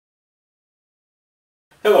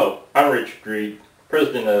I'm Richard Reed,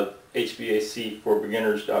 President of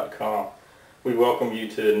HVAC4Beginners.com. We welcome you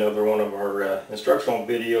to another one of our instructional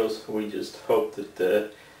videos. We just hope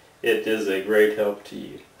that it is a great help to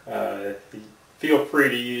you. Feel free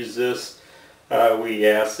to use this. We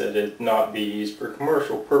ask that it not be used for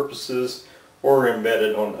commercial purposes or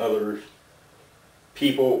embedded on other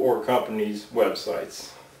people or companies'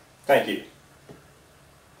 websites. Thank you.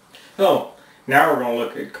 So, now we're going to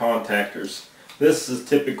look at contactors. This is a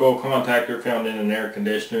typical contactor found in an air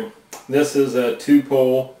conditioner. This is a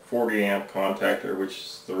 2-pole 40 amp contactor, which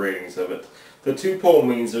is the ratings of it. The 2-pole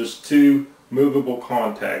means there's 2 movable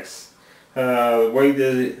contacts. The way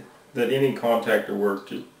that any contactor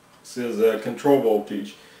works is a control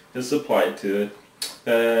voltage is supplied to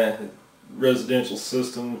it. Residential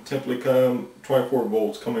system typically 24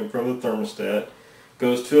 volts coming from the thermostat,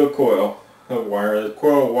 goes to a coil of wire. The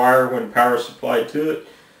coil wire, when power is supplied to it,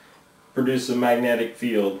 produces a magnetic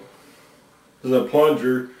field. There's a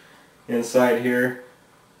plunger inside here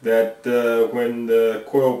that when the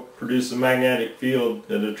coil produces a magnetic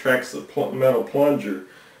field, it attracts the metal plunger,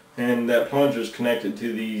 and that plunger is connected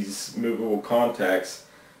to these movable contacts.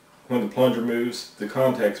 When the plunger moves, the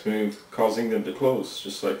contacts move, causing them to close,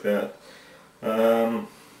 just like that.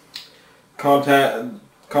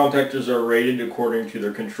 Contactors are rated according to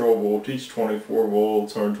their control voltage, 24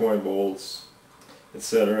 volts, 120 volts,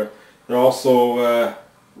 etc. They're also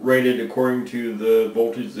rated according to the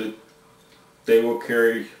voltage that they will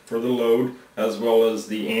carry for the load, as well as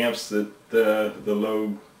the amps that the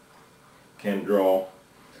load can draw.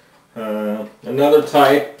 Another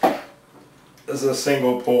type is a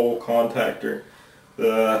single pole contactor.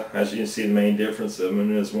 As you can see, the main difference of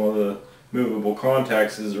them is one of the movable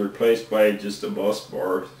contacts is replaced by just a bus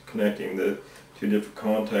bar connecting the 2 different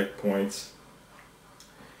contact points.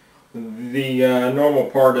 The normal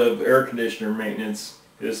part of air conditioner maintenance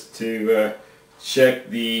is to check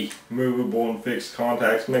the movable and fixed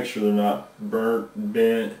contacts, make sure they're not burnt,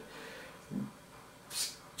 bent,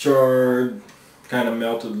 charred, kind of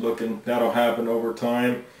melted looking. That'll happen over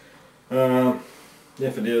time.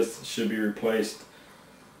 If it is, it should be replaced.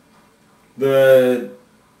 The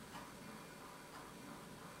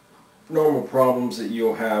normal problems that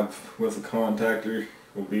you'll have with a contactor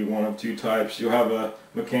will be one of 2 types. You'll have a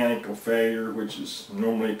mechanical failure, which is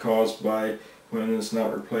normally caused by when it's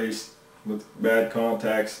not replaced with bad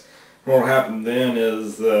contacts. What will happen then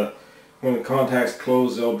is when the contacts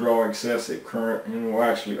close, they'll draw excessive current and will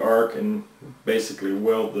actually arc and basically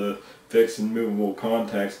weld the fixed and movable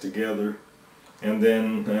contacts together, and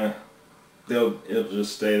then it'll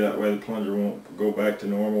just stay that way. The plunger won't go back to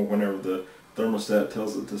normal whenever the thermostat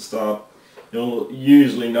tells it to stop. You'll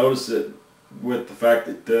usually notice it with the fact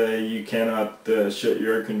that you cannot shut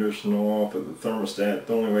your air conditioner off at the thermostat.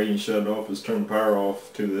 The only way you can shut it off is turn the power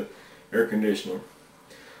off to the air conditioner.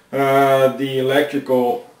 The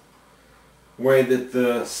electrical way that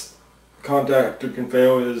the contactor can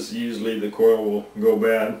fail is usually the coil will go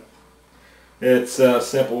bad. It's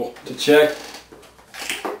simple to check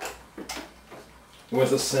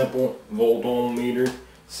with a simple volt-ohm meter.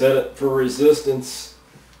 Set it for resistance.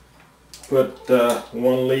 Put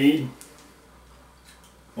 1 lead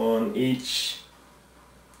on each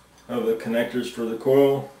of the connectors for the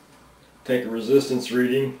coil. Take a resistance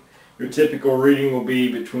reading. Your typical reading will be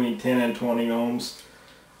between 10 and 20 ohms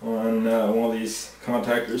on one of these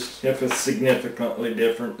contactors. If it's significantly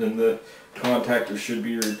different, then the contactor should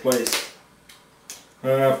be replaced.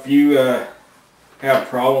 If you have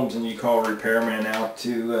problems and you call a repairman out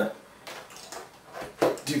to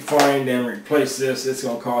find and replace this, it's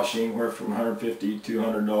going to cost you anywhere from $150 to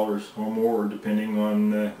 $200 or more, depending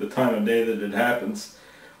on the time of day that it happens.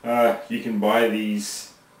 You can buy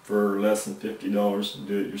these for less than $50 and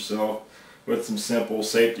do it yourself with some simple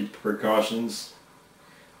safety precautions.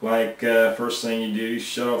 Like first thing you do,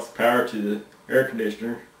 shut off the power to the air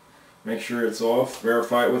conditioner. Make sure it's off.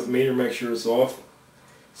 Verify it with the meter, make sure it's off.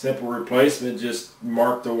 Simple replacement, just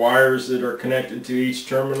mark the wires that are connected to each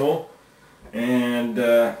terminal and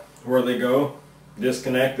where they go.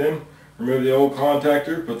 Disconnect them, remove the old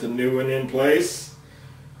contactor, put the new one in place,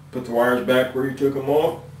 put the wires back where you took them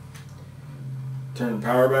off, turn the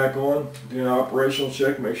power back on, do an operational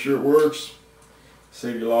check, make sure it works.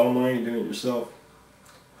 Save you a lot of money doing it yourself.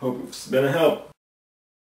 Hope it's been a help.